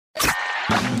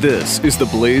This is the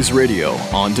Blaze Radio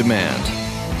on demand.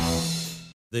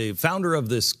 The founder of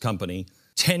this company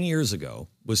 10 years ago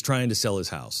was trying to sell his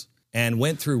house and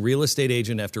went through real estate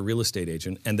agent after real estate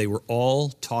agent, and they were all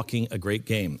talking a great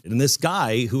game. And this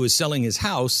guy who is selling his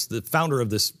house, the founder of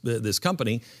this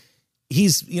company,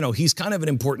 he's kind of an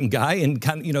important guy and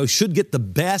should get the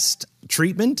best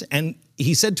treatment. And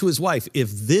he said to his wife, if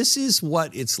this is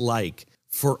what it's like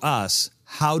for us,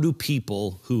 how do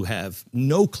people who have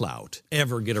no clout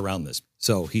ever get around this?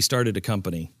 So he started a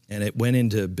company, and it went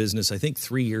into business, I think,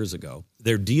 3 years ago.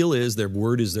 Their deal is their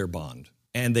word is their bond,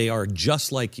 and they are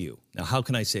just like you. Now, how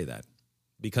can I say that?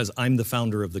 Because I'm the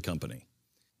founder of the company.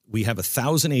 We have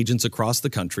 1,000 agents across the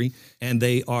country, and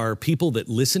they are people that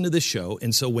listen to this show.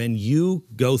 And so when you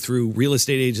go through Real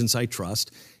Estate Agents I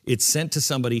Trust, it's sent to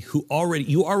somebody who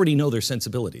you already know their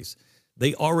sensibilities.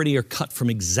 They already are cut from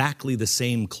exactly the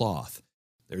same cloth.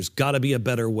 There's got to be a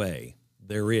better way.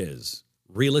 There is.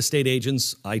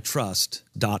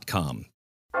 realestateagentsitrust.com.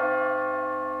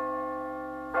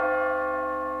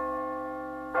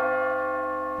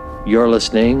 You're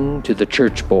listening to the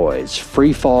Church Boys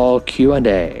FREEFALL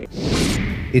Q&A.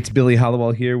 It's Billy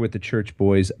Hollowell here with the Church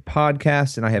Boys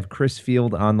podcast, and I have Chris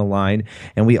Field on the line.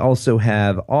 And we also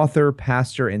have author,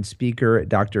 pastor, and speaker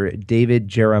Dr. David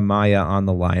Jeremiah on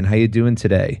the line. How you doing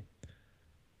today?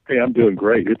 Hey, I'm doing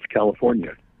great. It's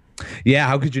California. Yeah,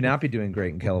 how could you not be doing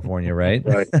great in California, right?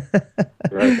 Right.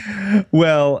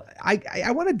 Well,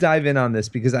 I want to dive in on this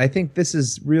because I think this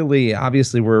is really,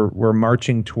 obviously, we're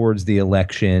marching towards the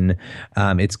election.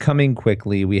 It's coming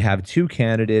quickly. We have two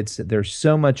candidates. There's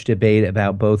so much debate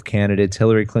about both candidates,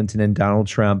 Hillary Clinton and Donald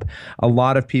Trump. A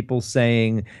lot of people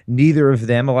saying neither of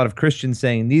them, a lot of Christians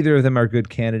saying neither of them are good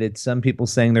candidates. Some people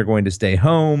saying they're going to stay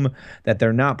home, that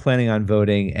they're not planning on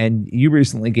voting. And you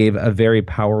recently gave a very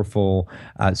powerful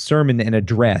sermon and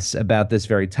address about this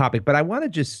very topic. But I want to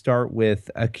just start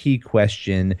with a key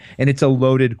question, and it's a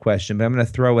loaded question, but I'm going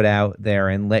to throw it out there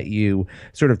and let you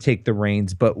sort of take the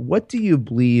reins. But what do you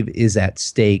believe is at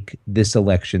stake this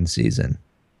election season?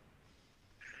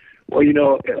 Well,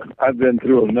 I've been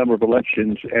through a number of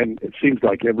elections, and it seems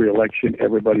like every election,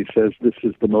 everybody says this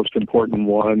is the most important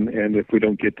one, and if we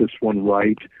don't get this one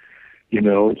right,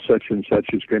 such and such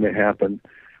is going to happen.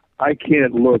 I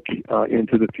can't look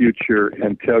into the future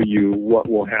and tell you what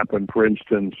will happen, for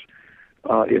instance,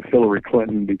 if Hillary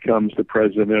Clinton becomes the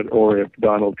president or if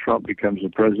Donald Trump becomes the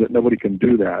president. Nobody can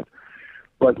do that.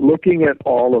 But looking at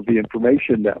all of the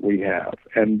information that we have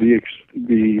and the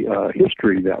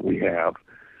history that we have,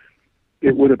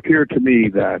 it would appear to me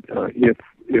that if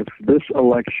this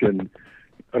election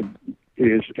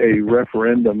is a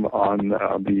referendum on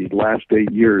the last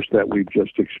 8 years that we've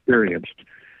just experienced,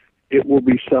 it will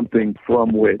be something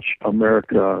from which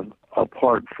America,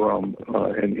 apart from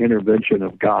an intervention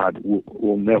of God,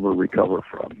 will never recover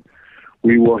from.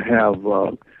 We will have,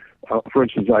 for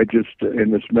instance,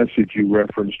 in this message you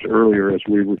referenced earlier as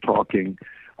we were talking,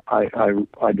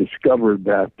 I discovered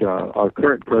that our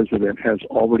current president has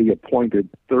already appointed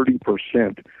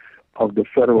 30% of the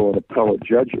federal and appellate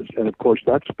judges. And, of course,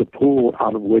 that's the pool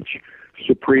out of which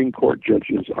Supreme Court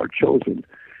judges are chosen.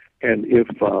 And if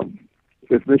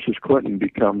Mrs. Clinton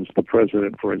becomes the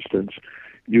president, for instance,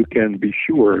 you can be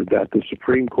sure that the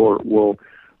Supreme Court will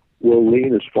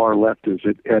lean as far left as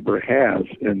it ever has,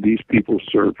 and these people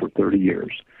served for 30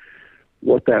 years.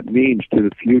 What that means to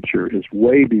the future is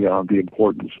way beyond the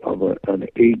importance of an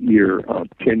 8-year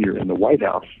tenure in the White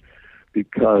House,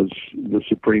 because the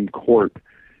Supreme Court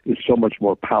is so much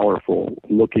more powerful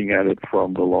looking at it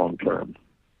from the long term.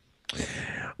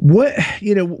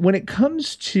 When it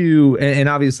comes to, and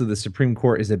obviously the Supreme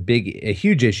Court is a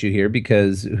huge issue here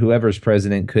because whoever's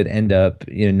president could end up,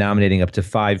 nominating up to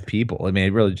 5 people. I mean,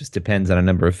 it really just depends on a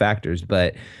number of factors,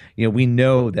 but we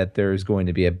know that there's going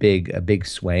to be a big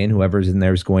sway, and whoever's in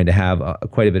there is going to have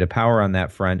quite a bit of power on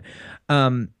that front.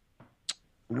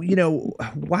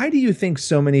 Why do you think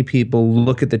so many people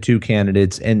look at the two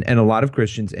candidates and a lot of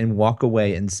Christians and walk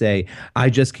away and say, I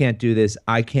just can't do this.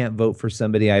 I can't vote for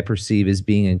somebody I perceive as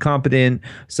being incompetent.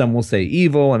 Some will say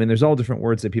evil. I mean, there's all different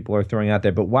words that people are throwing out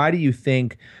there. But why do you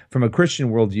think from a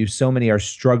Christian worldview, so many are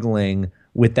struggling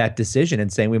with that decision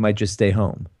and saying we might just stay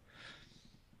home?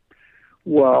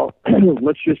 Well,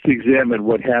 let's just examine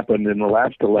what happened in the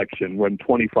last election when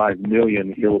 25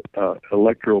 million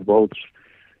electoral votes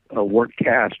weren't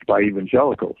cast by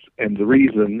evangelicals. And the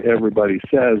reason everybody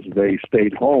says they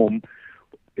stayed home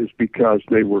is because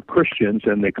they were Christians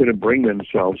and they couldn't bring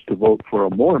themselves to vote for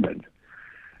a Mormon.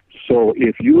 So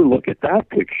if you look at that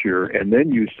picture and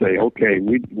then you say, okay,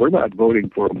 we're not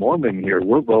voting for a Mormon here,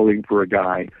 we're voting for a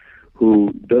guy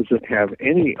who doesn't have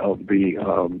any of the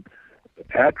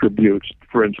attributes,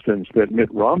 for instance, that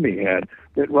Mitt Romney had.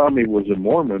 Mitt Romney was a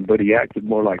Mormon, but he acted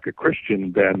more like a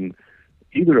Christian than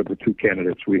either of the two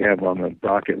candidates we have on the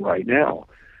docket right now.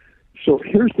 So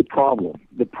here's the problem.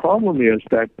 The problem is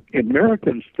that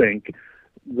Americans think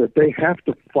that they have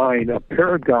to find a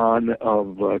paragon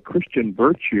of Christian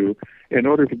virtue in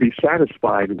order to be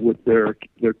satisfied with their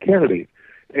candidate.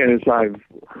 And as I've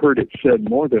heard it said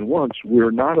more than once,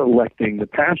 we're not electing the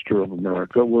pastor of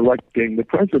America, we're electing the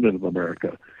president of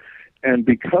America. And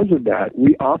because of that,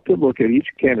 we ought to look at each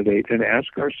candidate and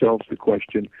ask ourselves the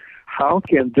question, how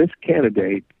can this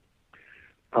candidate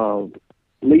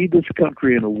lead this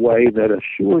country in a way that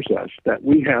assures us that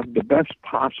we have the best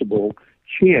possible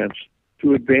chance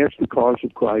to advance the cause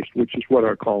of Christ, which is what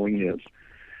our calling is.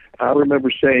 I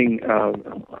remember saying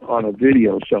on a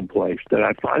video someplace that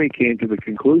I finally came to the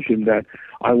conclusion that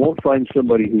I won't find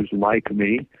somebody who's like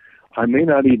me. I may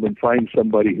not even find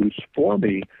somebody who's for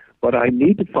me, but I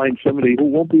need to find somebody who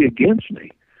won't be against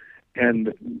me.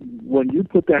 And when you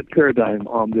put that paradigm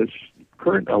on this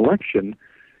current election,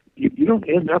 you don't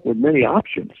end up with many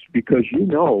options, because you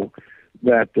know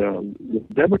that the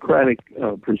Democratic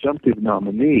presumptive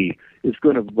nominee is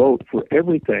going to vote for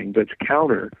everything that's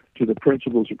counter to the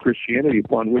principles of Christianity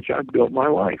upon which I've built my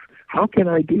life. How can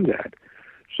I do that?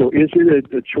 So is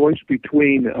it a choice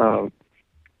between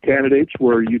candidates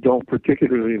where you don't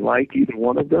particularly like either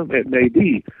one of them? It may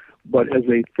be. But as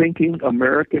a thinking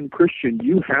American Christian,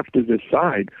 you have to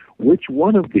decide which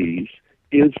one of these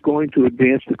is going to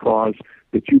advance the cause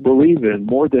that you believe in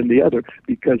more than the other,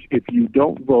 because if you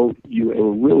don't vote, you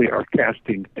really are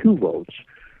casting two votes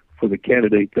for the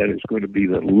candidate that is going to be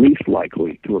the least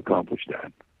likely to accomplish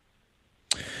that.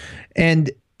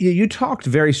 And you talked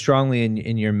very strongly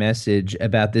in your message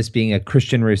about this being a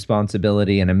Christian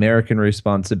responsibility, an American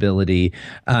responsibility.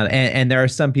 And there are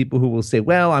some people who will say,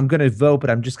 well, I'm going to vote, but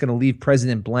I'm just going to leave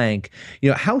President blank.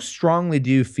 How strongly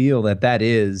do you feel that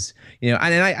is? And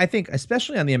I think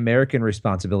especially on the American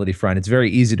responsibility front, it's very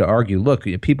easy to argue, look,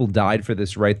 people died for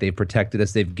this right. They've protected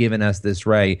us. They've given us this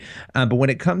right. But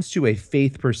when it comes to a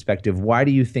faith perspective, why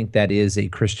do you think that is a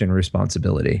Christian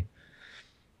responsibility?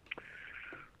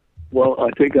 Well, I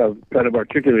think I've kind of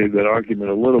articulated that argument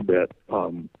a little bit.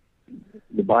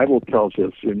 The Bible tells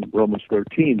us in Romans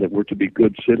 13 that we're to be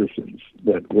good citizens,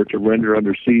 that we're to render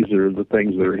under Caesar the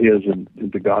things that are his and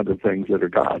to God the things that are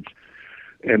God's.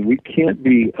 And we can't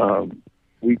do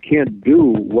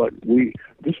what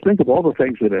just think of all the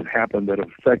things that have happened that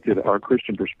affected our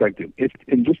Christian perspective. It's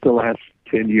in just the last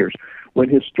 10 years. When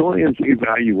historians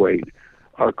evaluate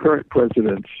our current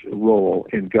president's role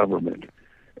in government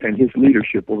and his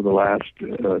leadership over the last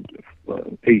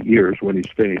 8 years when he's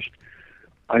finished,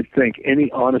 I think any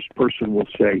honest person will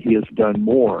say he has done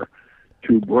more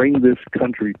to bring this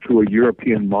country to a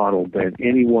European model than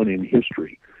anyone in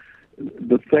history.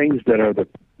 The things that are the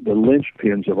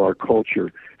linchpins of our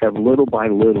culture have little by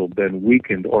little been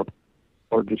weakened or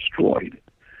destroyed.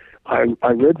 I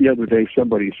read the other day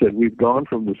somebody said we've gone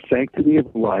from the sanctity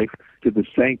of life to the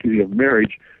sanctity of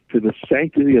marriage to the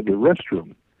sanctity of the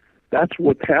restroom. That's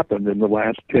what happened in the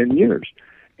last 10 years.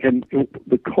 And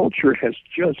the culture has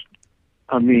just,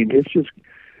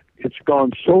 it's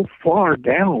gone so far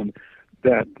down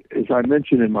that, as I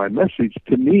mentioned in my message,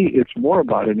 to me, it's more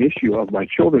about an issue of my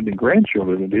children and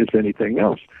grandchildren than it is anything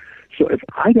else. So if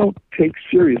I don't take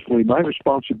seriously my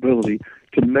responsibility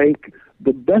to make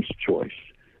the best choice,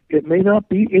 it may not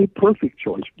be a perfect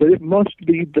choice, but it must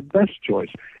be the best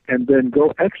choice, and then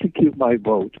go execute my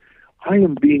vote, I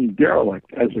am being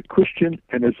derelict as a Christian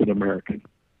and as an American.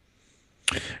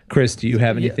 Chris, do you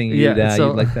have anything you'd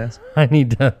like to ask? I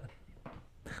need to.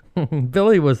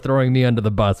 Billy was throwing me under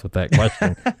the bus with that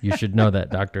question. You should know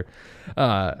that, Doctor,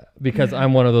 because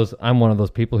I'm one of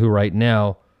those people who right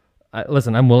now,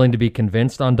 listen, I'm willing to be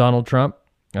convinced on Donald Trump.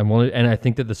 And I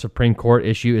think that the Supreme Court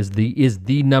issue is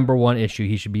the number one issue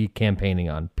he should be campaigning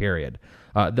on. Period.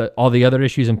 All the other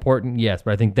issues important, yes,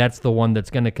 but I think that's the one that's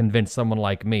going to convince someone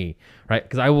like me, right?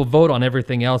 Because I will vote on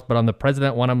everything else, but on the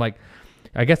president one, I'm like,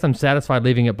 I guess I'm satisfied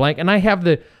leaving it blank. And I have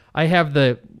the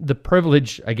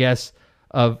privilege, I guess,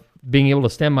 of being able to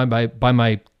stand by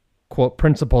my quote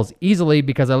principles easily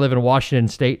because I live in Washington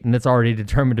State and it's already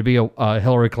determined to be a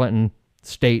Hillary Clinton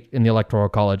state in the Electoral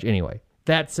College anyway.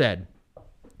 That said,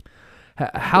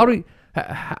 I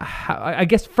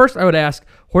guess first I would ask,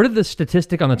 where did the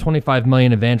statistic on the 25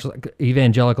 million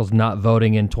evangelicals not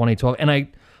voting in 2012? And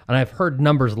I've heard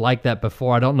numbers like that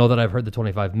before. I don't know that I've heard the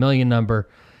 25 million number.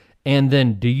 And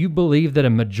then do you believe that a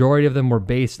majority of them were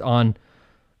based on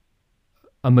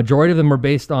a majority of them were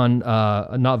based on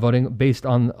not voting based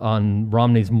on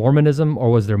Romney's Mormonism,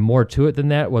 or was there more to it than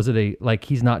that? Was it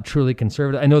he's not truly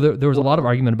conservative? I know there was a lot of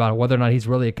argument about whether or not he's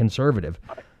really a conservative.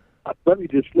 Let me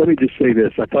just say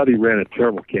this. I thought he ran a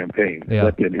terrible campaign. Yeah.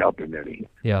 That didn't help him any.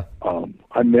 Yeah.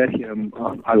 I met him.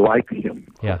 I like him.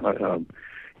 Yeah.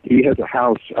 He has a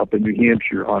house up in New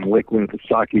Hampshire on Lake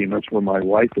Winnipesaukee, and that's where my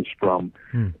wife is from.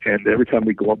 And every time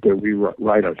we go up there, we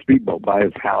ride a speedboat by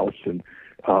his house, and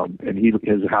he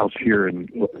has a house here in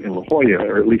La Jolla,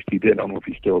 or at least he did. I don't know if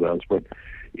he still does, but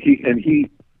he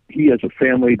has a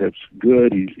family that's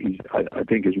good. I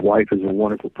think his wife is a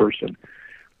wonderful person.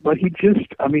 But he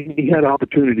had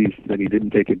opportunities that he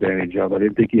didn't take advantage of. I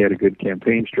didn't think he had a good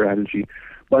campaign strategy.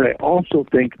 But I also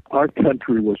think our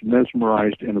country was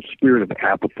mesmerized in a spirit of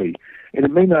apathy. And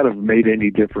it may not have made any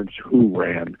difference who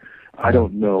ran. I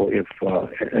don't know if,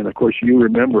 and of course you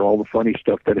remember all the funny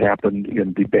stuff that happened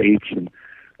in debates and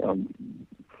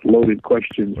loaded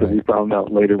questions that we found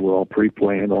out later were all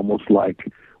pre-planned, almost like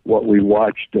what we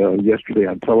watched yesterday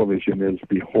on television is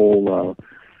the whole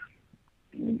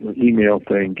email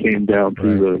thing came down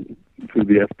through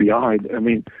the FBI. I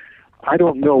mean, I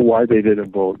don't know why they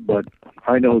didn't vote, but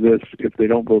I know this: if they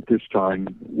don't vote this time,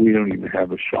 we don't even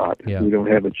have a shot. Yeah. We don't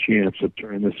have a chance of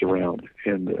turning this around.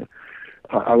 And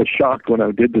I was shocked when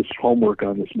I did this homework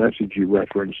on this message you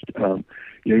referenced.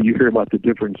 You hear about the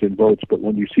difference in votes, but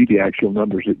when you see the actual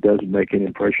numbers, it does make an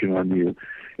impression on you.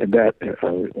 And that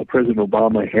President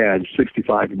Obama had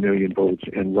 65 million votes,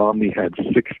 and Romney had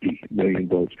 60 million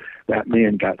votes. That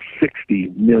man got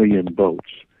 60 million votes,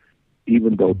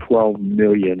 even though 12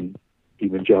 million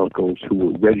evangelicals who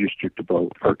were registered to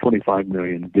vote, or 25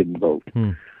 million, didn't vote.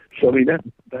 So I mean,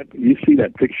 that you see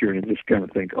that picture and just kind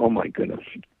of think, oh my goodness.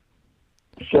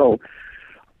 So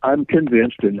I'm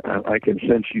convinced, and I can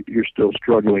sense you're still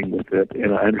struggling with it,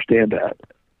 and I understand that.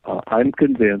 I'm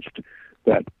convinced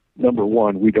that, number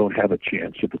one, we don't have a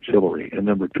chance if it's Hillary, and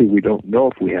number two, we don't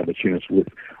know if we have a chance with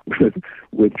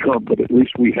Trump, but at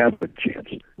least we have a chance.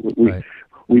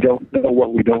 We don't know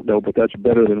what we don't know, but that's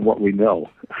better than what we know.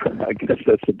 I guess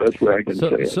that's the best way I can say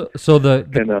it. So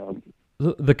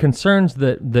the concerns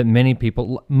that many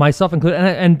people, myself included,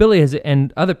 and Billy has,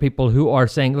 and other people who are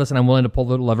saying, listen, I'm willing to pull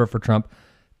the lever for Trump,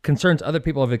 concerns other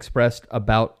people have expressed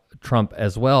about Trump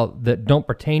as well that don't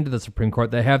pertain to the Supreme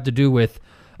Court, that have to do with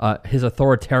his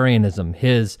authoritarianism,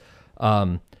 his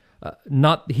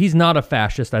he's not a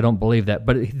fascist, I don't believe that,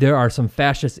 but there are some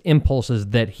fascist impulses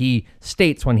that he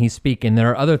states when he's speaking. There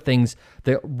are other things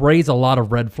that raise a lot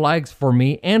of red flags for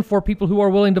me and for people who are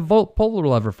willing to pull the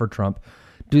lever for Trump.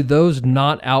 Do those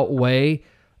not outweigh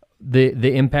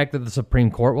the impact that the Supreme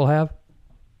Court will have?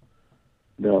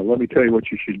 No, let me tell you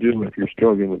what you should do if you're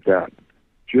struggling with that.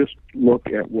 Just look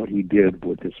at what he did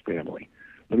with his family.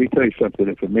 Let me tell you something.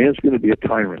 If a man's going to be a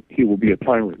tyrant, he will be a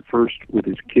tyrant first with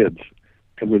his kids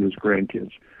and with his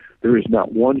grandkids. There is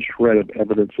not one shred of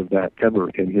evidence of that ever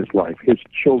in his life. His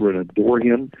children adore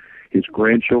him. His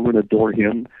grandchildren adore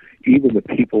him. Even the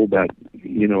people that,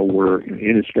 were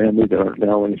in his family that are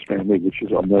now in his family, which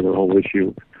is another whole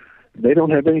issue, they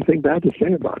don't have anything bad to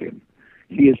say about him.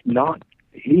 He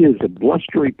is a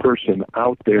blustery person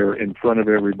out there in front of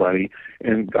everybody,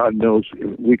 and God knows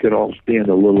we could all stand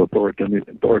a little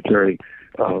authoritarian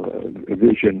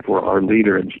vision for our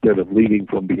leader instead of leading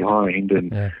from behind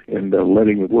and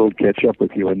letting the world catch up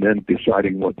with you and then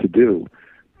deciding what to do.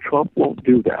 Trump won't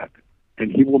do that,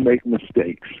 and he will make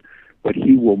mistakes, but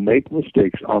he will make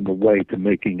mistakes on the way to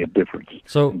making a difference.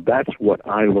 So that's what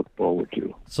I look forward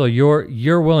to. So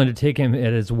you're willing to take him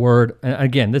at his word. And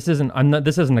again, this isn't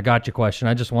a gotcha question.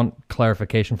 I just want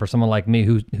clarification for someone like me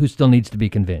who still needs to be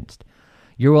convinced.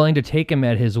 You're willing to take him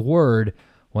at his word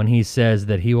when he says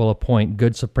that he will appoint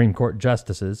good Supreme Court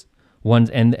justices,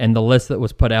 ones and the list that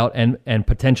was put out, and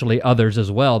potentially others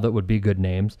as well that would be good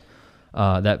names.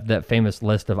 That famous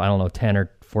list of 10 or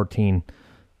 14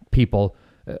 people.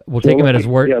 We'll take him at his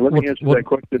word. Yeah, let me answer that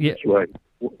question this way.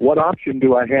 What option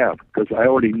do I have? Because I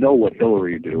already know what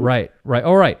Hillary do. Right.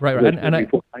 Oh, right. And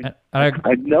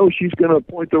I know she's going to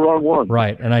appoint the wrong one.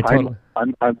 Right, and I'm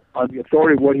on the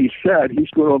authority of what he said.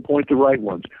 He's going to appoint the right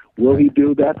ones. Will he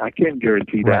do that? I can't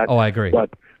guarantee that. Oh, I agree.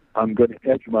 But I'm going to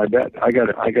hedge my bet. I got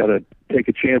to take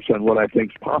a chance on what I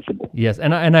think is possible. Yes,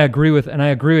 and I agree with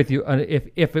you.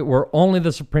 If it were only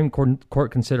the Supreme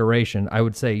Court consideration, I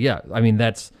would say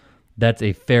that's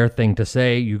a fair thing to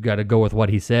say. You got to go with what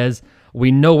he says. We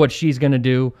know what she's going to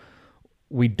do.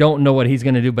 We don't know what he's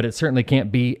going to do, but it certainly can't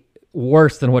be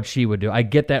worse than what she would do. I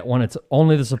get that when it's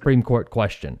only the Supreme Court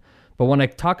question. But when I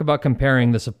talk about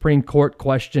comparing the Supreme Court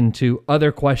question to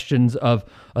other questions of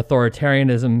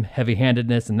authoritarianism,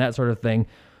 heavy-handedness, and that sort of thing,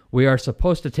 we are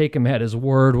supposed to take him at his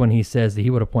word when he says that he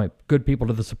would appoint good people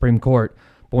to the Supreme Court.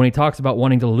 But when he talks about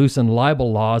wanting to loosen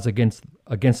libel laws against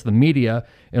the media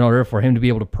in order for him to be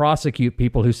able to prosecute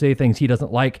people who say things he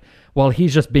doesn't like, well,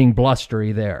 he's just being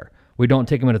blustery there. We don't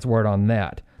take him at his word on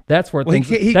that. That's where things.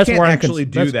 He that's can't where actually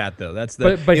do that, though. That's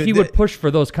the. But he would push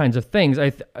for those kinds of things.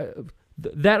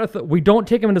 We don't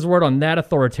take him at his word on that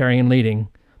authoritarian leading,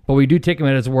 but we do take him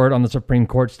at his word on the Supreme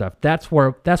Court stuff. That's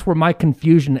where my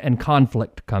confusion and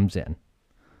conflict comes in.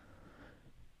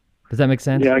 Does that make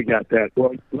sense? Yeah, I got that.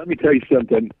 Well, let me tell you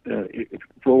something.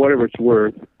 For whatever it's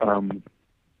worth,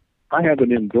 I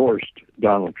haven't endorsed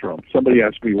Donald Trump. Somebody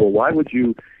asked me, well, why would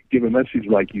you give a message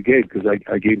like you gave? Because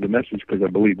I gave the message because I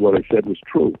believed what I said was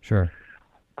true. Sure.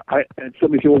 And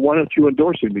somebody said, well, why don't you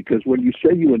endorse him? Because when you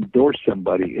say you endorse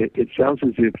somebody, it sounds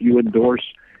as if you endorse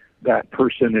that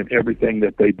person and everything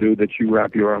that they do, that you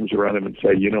wrap your arms around him and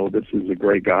say, this is a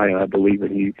great guy, and I believe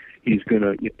that he's going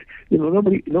to,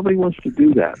 nobody wants to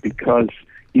do that because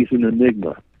he's an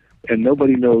enigma, and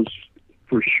nobody knows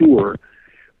for sure.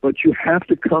 But you have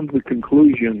to come to the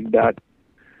conclusion that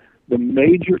the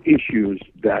major issues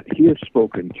that he has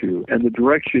spoken to and the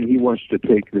direction he wants to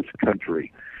take this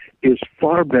country is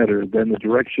far better than the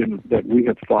direction that we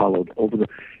have followed over the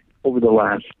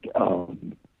last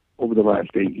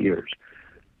 8 years.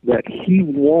 That he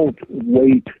won't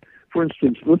wait. For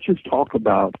instance, let's just talk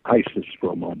about ISIS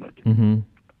for a moment. Mm-hmm.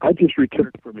 I just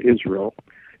returned from Israel,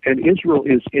 and Israel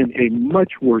is in a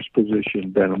much worse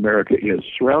position than America is,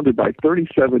 surrounded by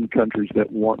 37 countries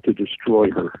that want to destroy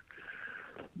her.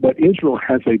 But Israel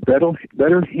has a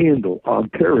better handle on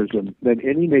terrorism than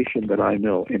any nation that I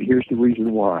know, and here's the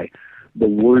reason why. The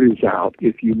word is out.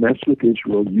 If you mess with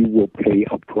Israel, you will pay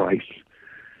a price.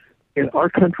 In our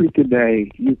country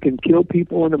today, you can kill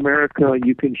people in America,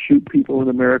 you can shoot people in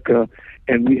America,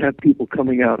 and we have people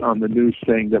coming out on the news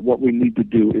saying that what we need to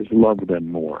do is love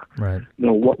them more. Right.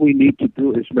 No, what we need to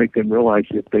do is make them realize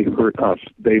if they hurt us,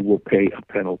 they will pay a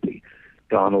penalty.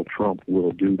 Donald Trump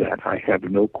will do that. I have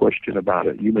no question about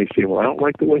it. You may say, well, I don't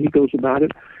like the way he goes about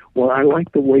it. Well, I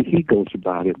like the way he goes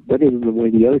about it better than the way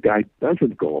the other guy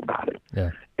doesn't go about it.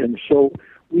 Yeah. And so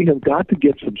we have got to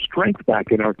get some strength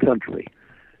back in our country.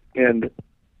 And,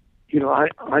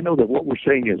 I know that what we're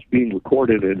saying is being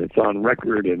recorded and it's on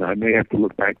record, and I may have to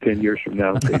look back 10 years from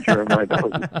now and say, Jeremiah, that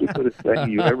was the stupidest thing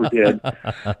you ever did.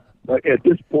 But at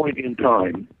this point in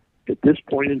time,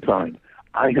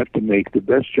 I have to make the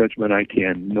best judgment I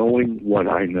can, knowing what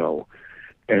I know.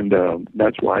 And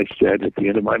that's why I said at the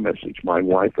end of my message, my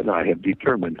wife and I have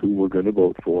determined who we're going to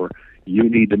vote for. You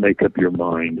need to make up your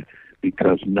mind,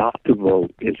 because not to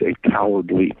vote is a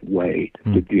cowardly way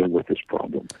to deal with this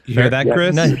problem. You hear that,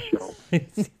 Chris? No.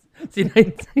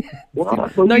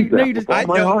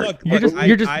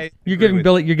 You're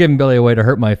giving Billy a way to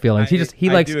hurt my feelings.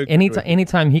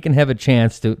 Anytime he can have a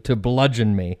chance to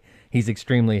bludgeon me, he's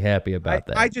extremely happy about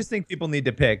that. I just think people need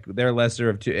to pick their lesser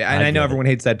of two. And I know everyone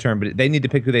hates that term, but they need to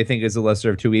pick who they think is the lesser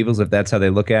of two evils, if that's how they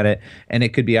look at it. And it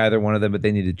could be either one of them, but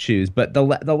they need to choose. But the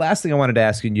last thing I wanted to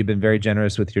ask you, and you've been very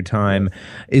generous with your time,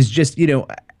 is just,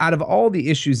 out of all the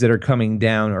issues that are coming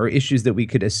down, or issues that we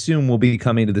could assume will be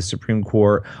coming to the Supreme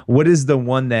Court, what is the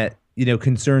one that,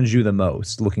 concerns you the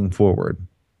most looking forward?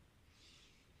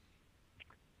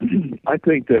 I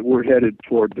think that we're headed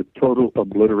toward the total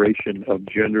obliteration of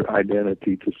gender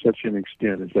identity to such an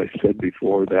extent, as I said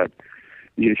before, that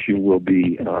the issue will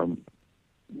be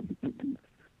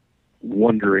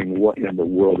wondering what in the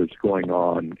world is going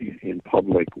on in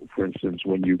public. For instance,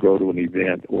 when you go to an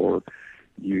event or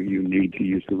you need to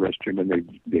use the restroom, and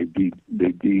they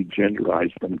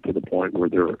de-genderize them to the point where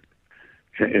they're,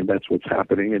 and that's what's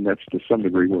happening, and that's to some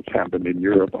degree what's happened in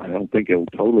Europe. I don't think it'll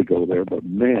totally go there, but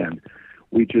man,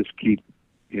 we just keep,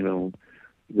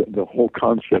 the whole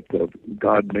concept of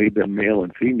God made them male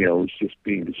and female is just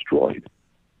being destroyed.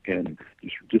 And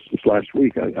just this last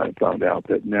week, I found out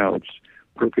that now it's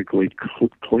perfectly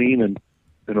clean and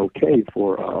okay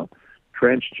for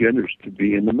transgenders to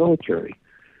be in the military.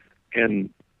 And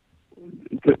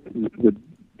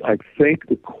I think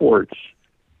the courts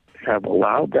have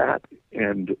allowed that,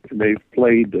 and they've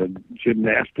played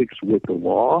gymnastics with the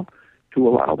law to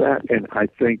allow that. And I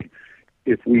think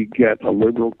if we get a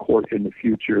liberal court in the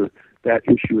future, that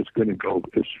issue is going to go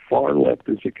as far left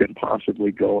as it can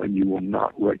possibly go, and you will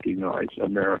not recognize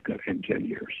America in 10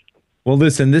 years. Well,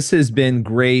 listen, this has been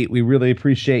great. We really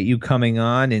appreciate you coming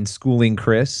on and schooling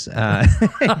Chris,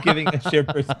 giving us your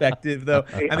perspective, though.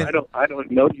 Hey, I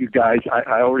don't know you guys.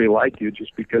 I already like you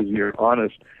just because you're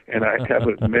honest, and I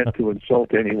haven't meant to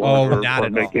insult anyone or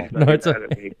make anything out of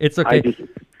me. It's okay.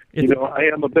 I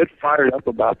am a bit fired up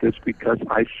about this because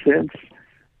I sense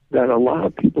that a lot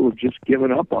of people have just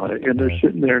given up on it, and they're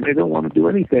sitting there and they don't want to do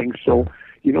anything. So,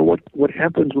 you know what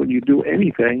happens when you do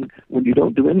anything, when you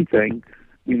don't do anything,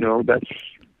 you know, that's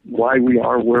why we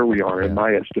are where we are in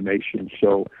my estimation.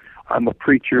 So I'm a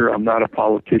preacher. I'm not a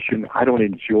politician. I don't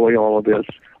enjoy all of this.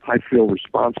 I feel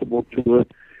responsible to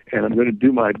it, and I'm going to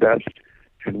do my best.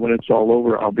 And when it's all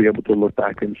over, I'll be able to look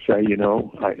back and say, you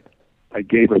know, I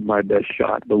gave it my best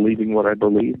shot, believing what I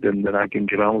believed, and then I can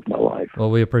get on with my life. Well,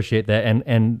 we appreciate that,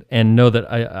 and know that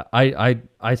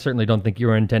I certainly don't think you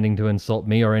were intending to insult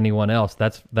me or anyone else.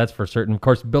 That's for certain. Of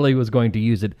course, Billy was going to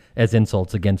use it as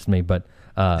insults against me, but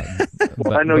well,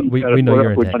 I know we know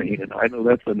your your intent. money, and I know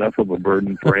that's enough of a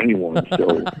burden for anyone.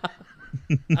 So.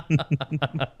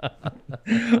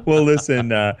 Well,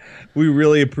 listen, we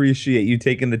really appreciate you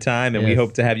taking the time, and we Yes.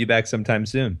 hope to have you back sometime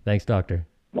soon. Thanks, Doctor.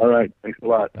 All right. Thanks a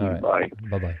lot. All right. Bye.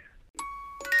 Bye-bye.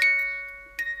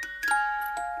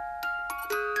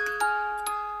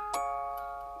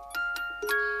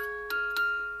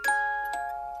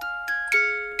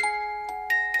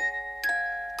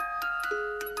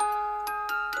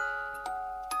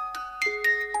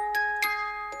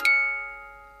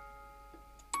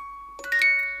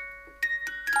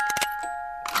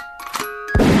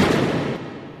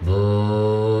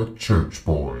 The Church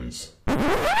Boys.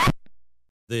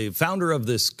 The founder of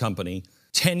this company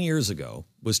 10 years ago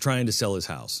was trying to sell his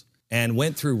house and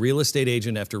went through real estate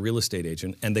agent after real estate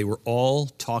agent, and they were all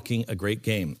talking a great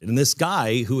game. And this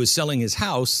guy who was selling his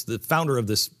house, the founder of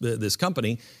this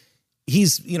company,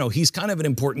 he's kind of an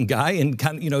important guy and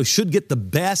kind of, should get the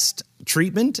best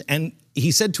treatment. And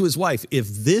he said to his wife, if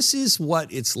this is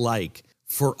what it's like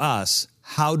for us,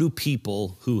 how do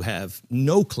people who have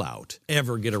no clout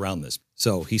ever get around this?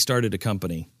 So he started a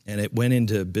company, and it went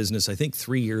into business, I think,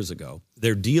 3 years ago.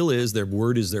 Their deal is their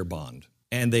word is their bond,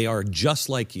 and they are just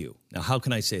like you. Now, how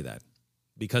can I say that?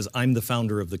 Because I'm the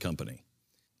founder of the company.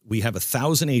 We have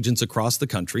 1,000 agents across the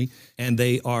country, and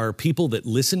they are people that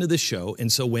listen to this show.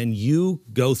 And so when you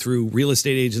go through Real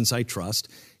Estate Agents I Trust,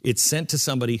 it's sent to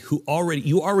somebody who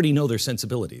you already know their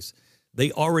sensibilities.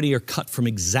 They already are cut from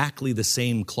exactly the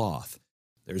same cloth.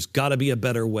 There's got to be a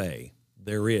better way.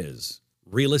 There is.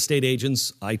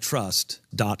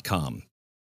 realestateagentsitrust.com.